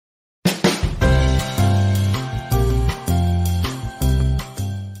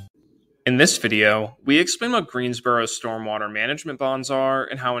In this video, we explain what Greensboro stormwater management bonds are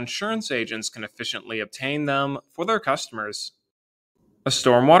and how insurance agents can efficiently obtain them for their customers. A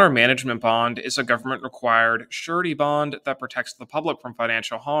stormwater management bond is a government-required surety bond that protects the public from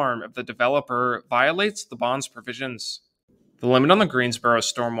financial harm if the developer violates the bond's provisions. The limit on the Greensboro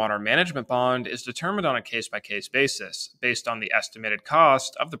stormwater management bond is determined on a case-by-case basis, based on the estimated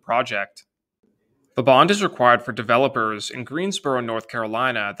cost of the project. The bond is required for developers in Greensboro, North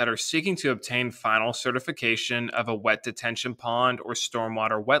Carolina that are seeking to obtain final certification of a wet detention pond or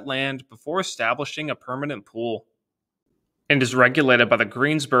stormwater wetland before establishing a permanent pool, and is regulated by the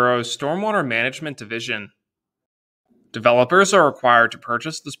Greensboro Stormwater Management Division. Developers are required to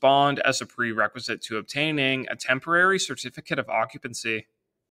purchase this bond as a prerequisite to obtaining a temporary certificate of occupancy.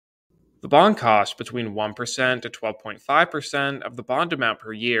 The bond costs between 1% to 12.5% of the bond amount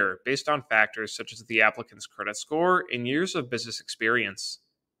per year based on factors such as the applicant's credit score and years of business experience.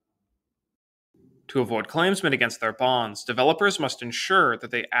 To avoid claims made against their bonds, developers must ensure that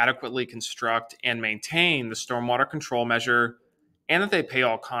they adequately construct and maintain the stormwater control measure and that they pay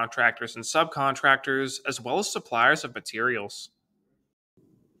all contractors and subcontractors as well as suppliers of materials.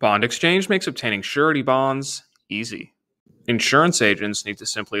 Bond exchange makes obtaining surety bonds easy. Insurance agents need to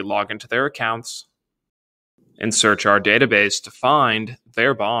simply log into their accounts and search our database to find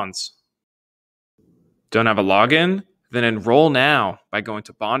their bonds. Don't have a login? Then enroll now by going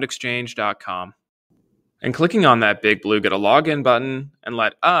to bondexchange.com and clicking on that big blue Get a Login button and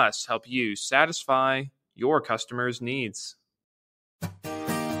let us help you satisfy your customers' needs.